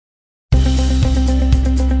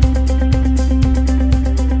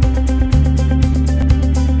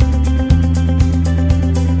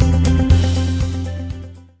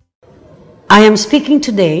am speaking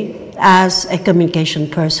today as a communication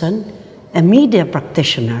person, a media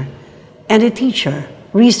practitioner, and a teacher,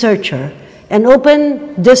 researcher, and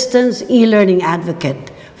open distance e-learning advocate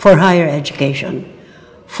for higher education.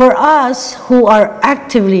 For us who are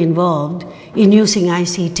actively involved in using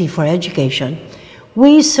ICT for education,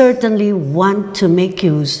 we certainly want to make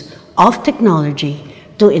use of technology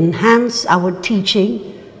to enhance our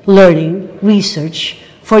teaching, learning, research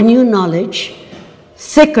for new knowledge,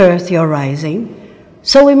 thicker theorizing.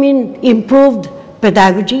 So we mean improved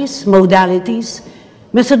pedagogies, modalities,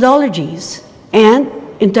 methodologies, and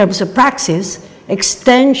in terms of praxis,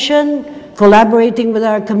 extension, collaborating with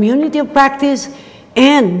our community of practice,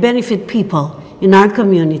 and benefit people in our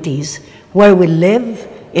communities where we live,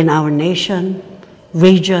 in our nation,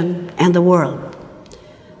 region, and the world.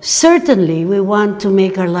 Certainly, we want to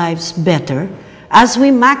make our lives better as we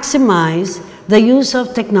maximize the use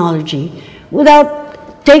of technology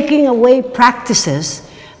without taking away practices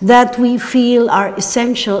that we feel are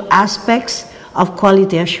essential aspects of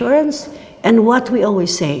quality assurance and what we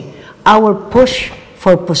always say, our push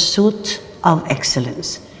for pursuit of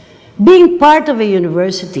excellence. Being part of a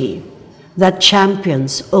university that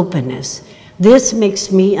champions openness, this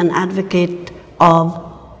makes me an advocate of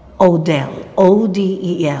ODEL,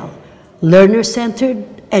 O-D-E-L, learner-centered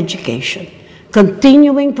education,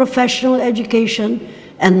 continuing professional education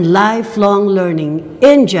and lifelong learning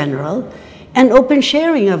in general, and open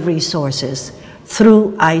sharing of resources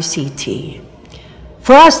through ICT.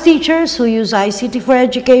 For us teachers who use ICT for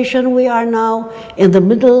education, we are now in the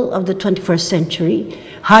middle of the 21st century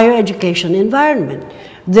higher education environment.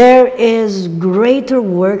 There is greater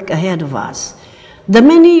work ahead of us. The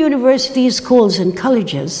many universities, schools, and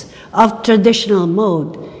colleges of traditional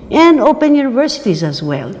mode, and open universities as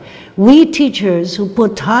well, we teachers who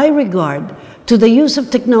put high regard to the use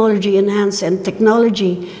of technology-enhanced and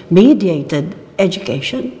technology-mediated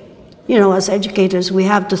education. You know, as educators, we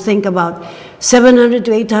have to think about 700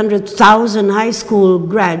 to 800,000 high school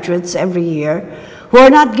graduates every year who are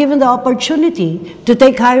not given the opportunity to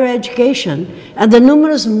take higher education, and the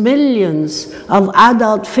numerous millions of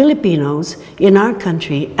adult Filipinos in our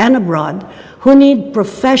country and abroad who need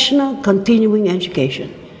professional continuing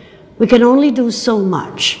education. We can only do so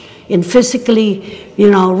much in physically,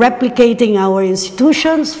 replicating our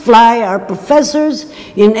institutions, fly our professors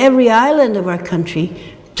in every island of our country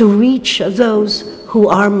to reach those who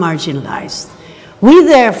are marginalized. We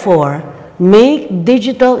therefore make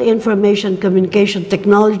digital information communication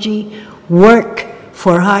technology work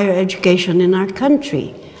for higher education in our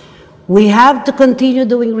country. We have to continue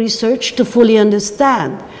doing research to fully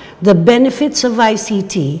understand the benefits of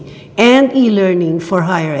ICT and e-learning for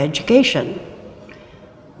higher education.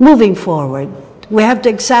 Moving forward, we have to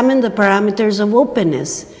examine the parameters of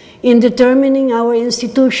openness in determining our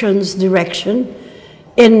institution's direction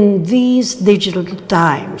in these digital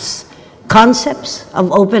times. Concepts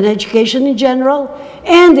of open education in general,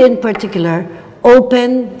 and in particular,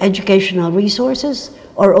 open educational resources,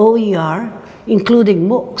 or OER, including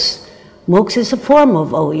MOOCs. MOOCs is a form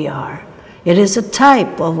of OER. It is a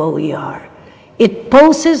type of OER. It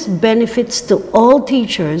poses benefits to all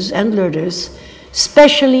teachers and learners,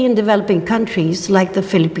 especially in developing countries like the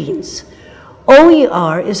Philippines.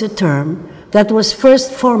 OER is a term that was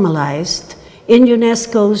first formalized in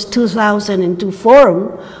UNESCO's 2002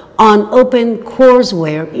 Forum on Open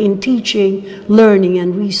Courseware in Teaching, Learning,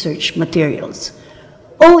 and Research Materials.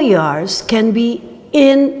 OERs can be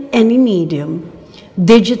in any medium,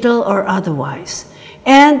 digital or otherwise,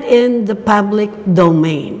 and in the public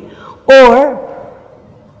domain, or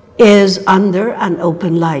is under an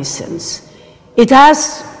open license. It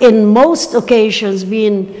has, in most occasions,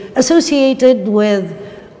 been associated with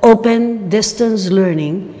open distance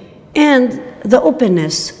learning and the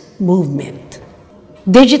openness movement.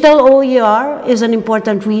 Digital OER is an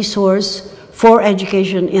important resource for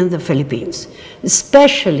education in the Philippines,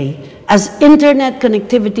 especially as internet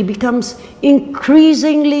connectivity becomes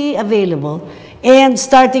increasingly available and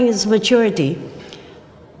starting its maturity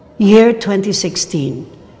year 2016,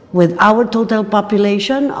 with our total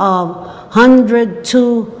population of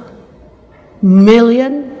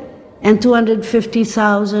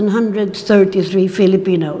 102,250,133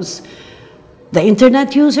 Filipinos. The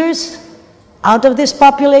internet users, out of this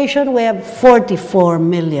population, we have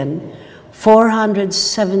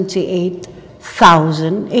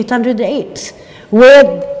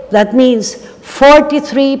 44,478,808, that means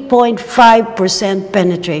 43.5%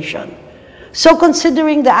 penetration. So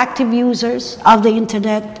considering the active users of the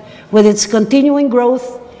internet with its continuing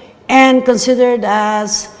growth, and considered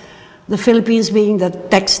as the Philippines being the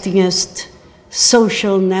textingest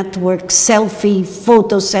social network, selfie,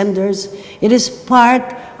 photo senders. It is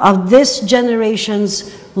part of this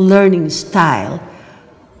generation's learning style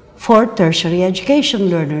for tertiary education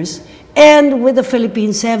learners. And with the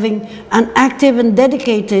Philippines having an active and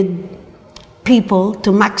dedicated people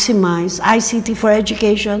to maximize ICT for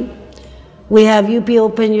education, we have UP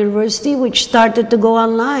Open University, which started to go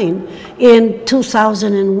online in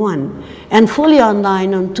 2001 and fully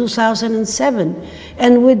online in 2007.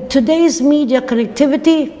 And with today's media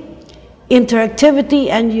connectivity, interactivity,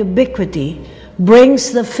 and ubiquity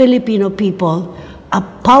brings the Filipino people a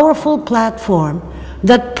powerful platform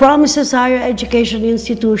that promises higher education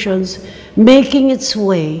institutions making its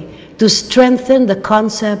way to strengthen the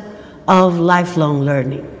concept of lifelong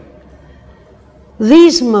learning.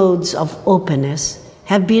 These modes of openness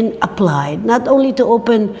have been applied not only to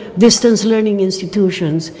open distance learning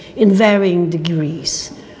institutions in varying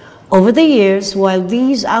degrees. Over the years, while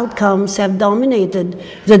these outcomes have dominated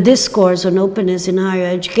the discourse on openness in higher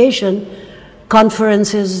education,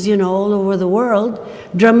 conferences, all over the world,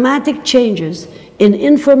 dramatic changes in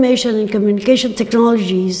information and communication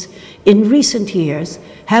technologies in recent years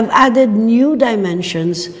have added new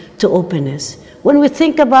dimensions to openness. When we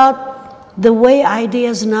think about the way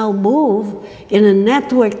ideas now move in a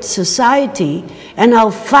networked society and how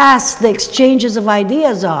fast the exchanges of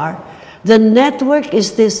ideas are, the network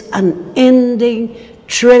is this unending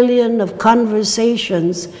trillion of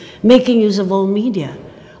conversations making use of all media.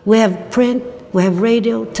 We have print, we have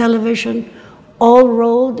radio, television, all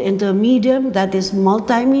rolled into a medium that is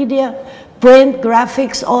multimedia, print,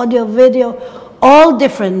 graphics, audio, video, all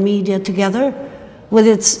different media together with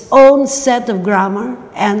its own set of grammar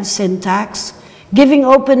and syntax, giving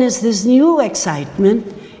openness this new excitement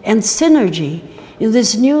and synergy in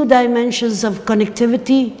these new dimensions of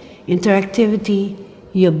connectivity, interactivity,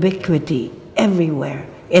 ubiquity, everywhere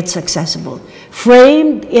it's accessible,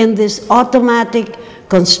 framed in this automatic,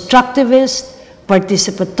 constructivist,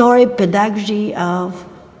 participatory pedagogy of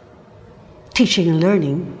teaching and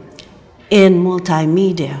learning in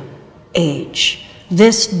multimedia age.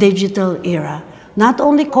 This digital era not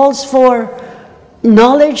only calls for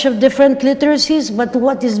knowledge of different literacies, but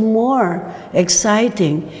what is more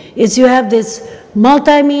exciting is you have this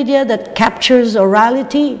multimedia that captures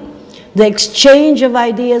orality, the exchange of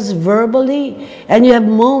ideas verbally, and you have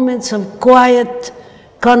moments of quiet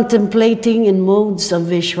contemplating in modes of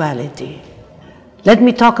visuality. Let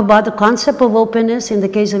me talk about the concept of openness in the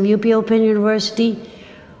case of UP Open University.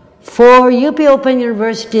 For UP Open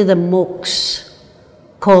University, the MOOCs,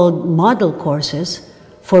 called model courses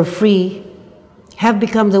for free, have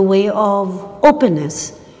become the way of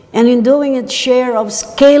openness, and in doing it, share of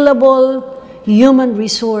scalable human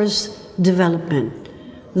resource development.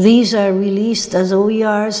 These are released as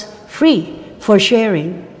OERs free for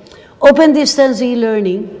sharing. Open distance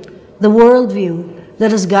e-learning, the worldview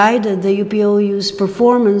that has guided the UPOU's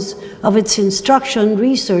performance of its instruction,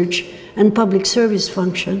 research, and public service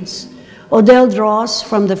functions. Odell draws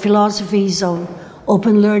from the philosophies of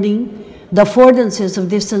open learning, the affordances of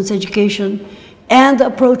distance education, and the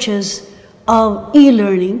approaches of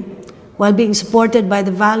e-learning, while being supported by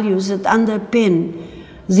the values that underpin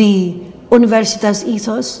the Universitas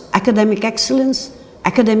ethos: academic excellence,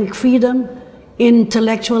 academic freedom,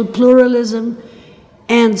 intellectual pluralism,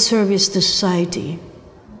 and service to society.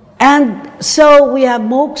 And so we have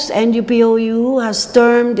MOOCs, and UPOU has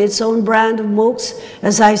termed its own brand of MOOCs,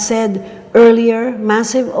 as I said earlier,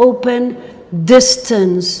 massive open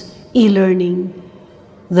distance e-learning,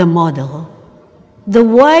 the model. The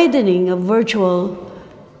widening of virtual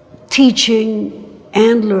teaching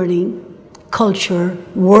and learning culture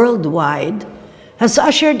worldwide has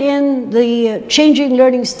ushered in the changing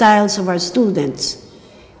learning styles of our students.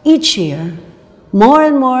 Each year, more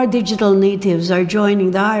and more digital natives are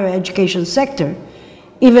joining the higher education sector.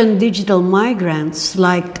 Even digital migrants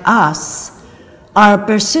like us are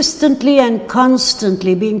persistently and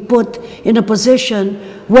constantly being put in a position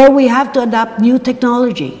where we have to adapt new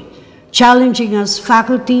technology, challenging us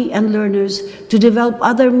faculty and learners to develop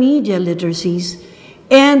other media literacies,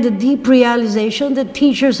 and the deep realization that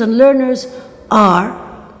teachers and learners are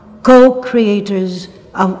co-creators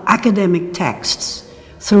of academic texts.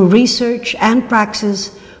 Through research and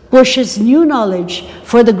praxis, pushes new knowledge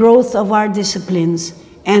for the growth of our disciplines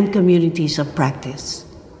and communities of practice.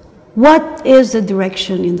 What is the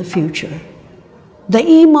direction in the future? The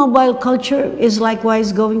e-mobile culture is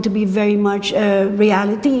likewise going to be very much a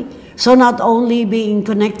reality. So not only being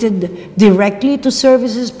connected directly to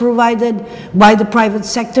services provided by the private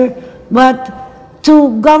sector, but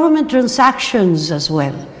to government transactions as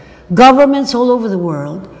well. Governments all over the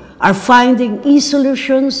world are finding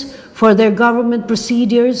e-solutions for their government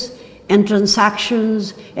procedures and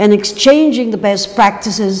transactions and exchanging the best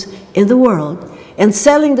practices in the world and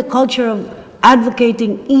selling the culture of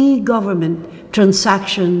advocating e-government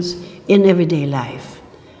transactions in everyday life.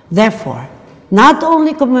 Therefore, not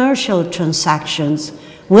only commercial transactions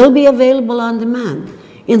will be available on demand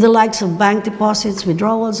in the likes of bank deposits,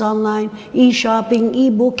 withdrawals online, e-shopping,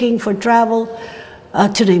 e-booking for travel,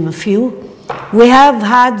 to name a few. We have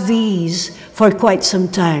had these for quite some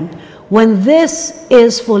time. When this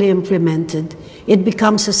is fully implemented, it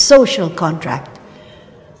becomes a social contract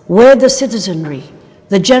where the citizenry,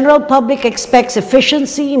 the general public expects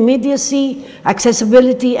efficiency, immediacy,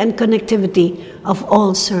 accessibility, and connectivity of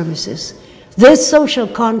all services. This social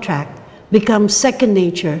contract becomes second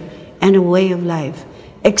nature and a way of life,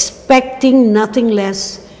 expecting nothing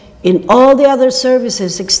less in all the other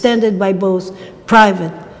services extended by both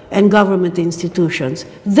private and government institutions.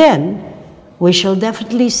 Then we shall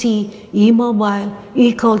definitely see e-mobile,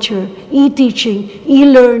 e-culture, e-teaching,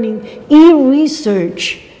 e-learning,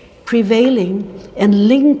 e-research prevailing and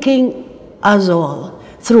linking us all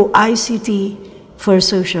through ICT for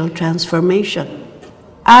social transformation.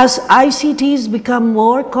 As ICTs become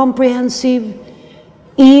more comprehensive,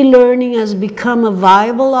 e-learning has become a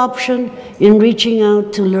viable option in reaching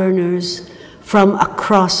out to learners from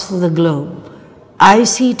across the globe.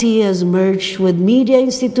 ICT has merged with media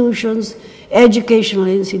institutions, educational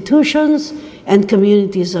institutions, and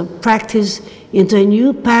communities of practice into a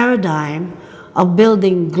new paradigm of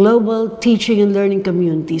building global teaching and learning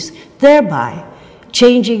communities, thereby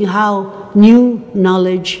changing how new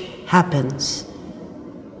knowledge happens.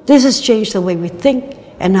 This has changed the way we think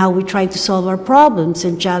and how we try to solve our problems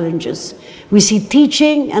and challenges. We see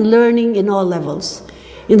teaching and learning in all levels,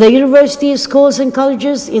 in the universities, schools, and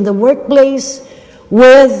colleges, in the workplace,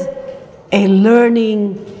 with a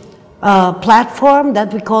learning platform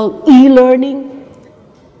that we call e-learning.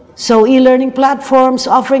 So e-learning platforms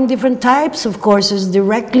offering different types of courses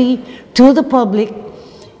directly to the public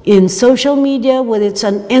in social media with its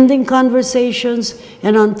unending conversations,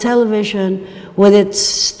 and on television with its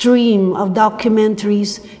stream of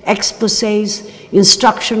documentaries, exposés,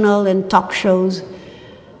 instructional and talk shows.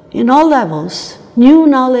 In all levels, new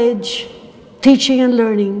knowledge, teaching and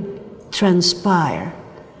learning transpire.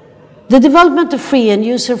 The development of free and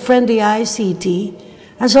user-friendly ICT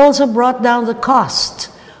has also brought down the cost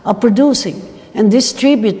of producing and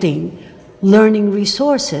distributing learning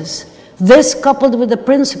resources. This, coupled with the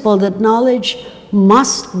principle that knowledge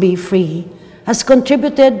must be free, has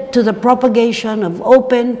contributed to the propagation of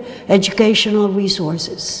open educational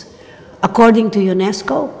resources. According to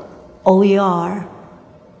UNESCO, OER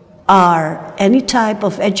are any type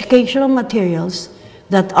of educational materials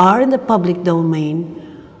that are in the public domain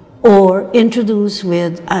or introduced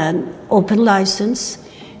with an open license,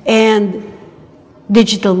 and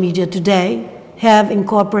digital media today have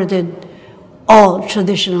incorporated all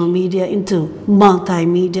traditional media into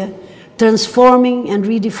multimedia, transforming and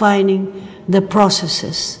redefining the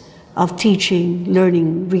processes of teaching,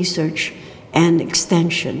 learning, research, and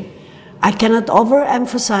extension. I cannot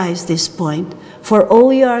overemphasize this point. For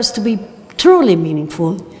OERs to be truly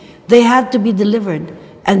meaningful, they have to be delivered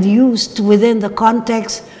and used within the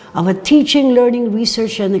context of a teaching, learning,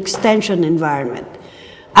 research, and extension environment.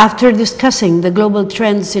 After discussing the global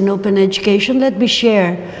trends in open education, let me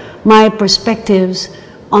share my perspectives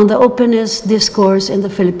on the openness discourse in the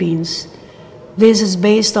Philippines. This is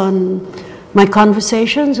based on my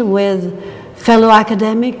conversations with fellow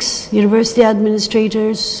academics, university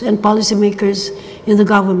administrators, and policymakers in the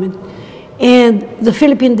government. And the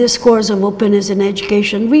Philippine discourse of openness in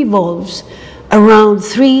education revolves around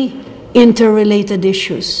three interrelated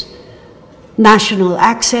issues: national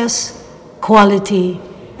access, quality,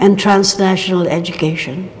 and transnational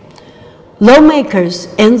education.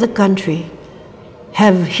 Lawmakers in the country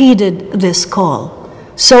have heeded this call.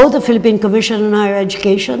 So the Philippine Commission on Higher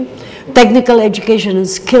Education, Technical Education and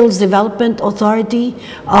Skills Development Authority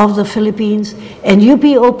of the Philippines, and UP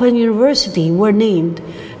Open University were named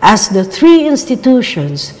as the three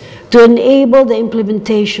institutions to enable the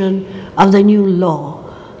implementation of the new law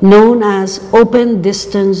known as Open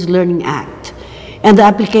Distance Learning Act, and the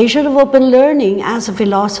application of open learning as a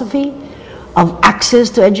philosophy of access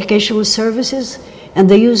to educational services and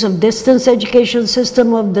the use of distance education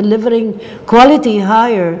system of delivering quality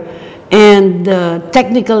higher and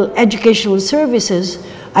technical educational services,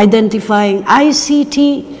 identifying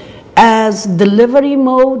ICT as delivery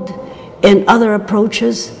mode and other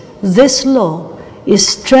approaches. This law is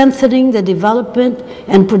strengthening the development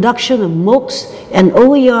and production of MOOCs and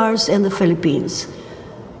OERs in the Philippines.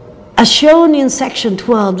 As shown in Section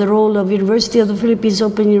 12, the role of University of the Philippines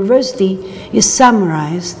Open University is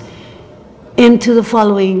summarized into the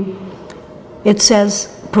following. It says,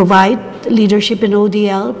 provide leadership in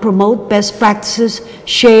ODL, promote best practices,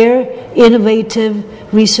 share innovative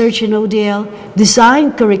research in ODL,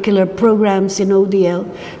 design curricular programs in ODL,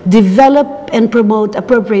 develop and promote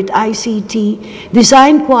appropriate ICT,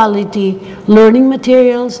 design quality learning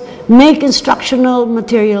materials, make instructional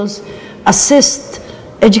materials, assist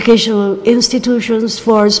educational institutions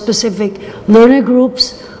for specific learner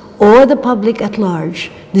groups or the public at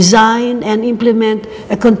large, design and implement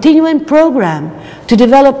a continuing program to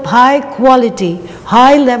develop high-quality,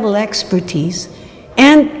 high-level expertise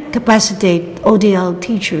and capacitate ODL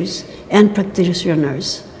teachers and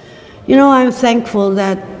practitioners. You know, I'm thankful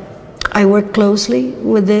that I work closely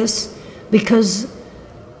with this because,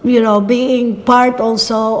 you know, being part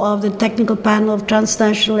also of the technical panel of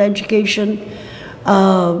transnational education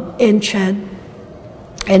in CHED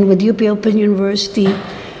and with UP Open University,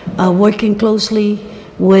 working closely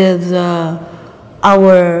with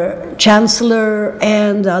our chancellor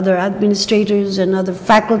and other administrators and other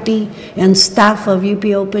faculty and staff of UP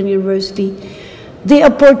Open University, the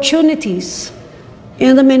opportunities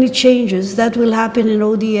and the many changes that will happen in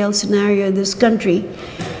ODL scenario in this country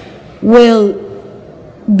will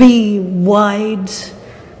be wide,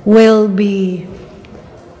 will be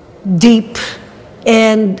deep,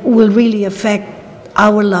 and will really affect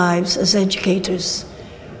our lives as educators.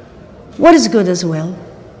 What is good as well,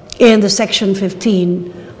 in the Section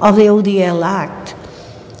 15 of the ODL Act,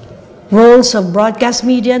 roles of broadcast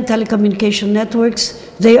media and telecommunication networks,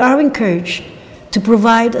 they are encouraged to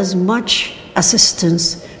provide as much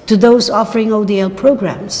assistance to those offering ODL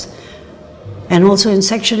programs. And also in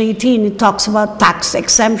Section 18, it talks about tax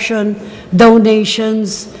exemption,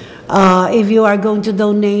 donations, if you are going to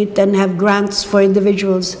donate and have grants for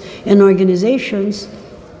individuals and organizations,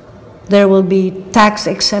 there will be tax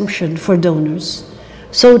exemption for donors.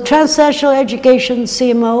 So Transnational Education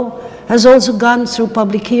CMO has also gone through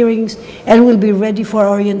public hearings and will be ready for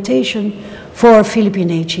orientation for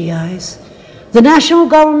Philippine HEIs. The national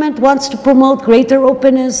government wants to promote greater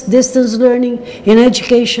openness, distance learning in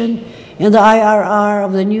education, and the IRR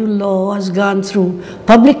of the new law has gone through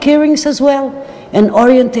public hearings as well, and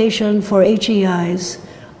orientation for HEIs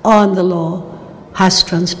on the law has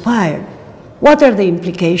transpired. What are the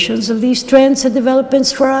implications of these trends and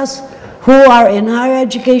developments for us who are in higher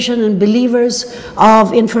education and believers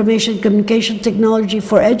of information communication technology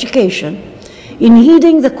for education? In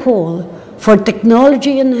heeding the call for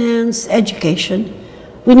technology-enhanced education,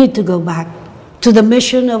 we need to go back to the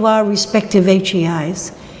mission of our respective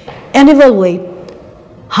HEIs and evaluate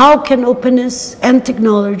how can openness and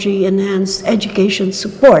technology-enhanced education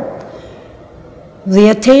support the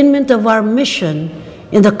attainment of our mission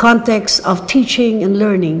in the context of teaching and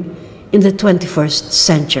learning in the 21st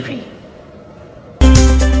century.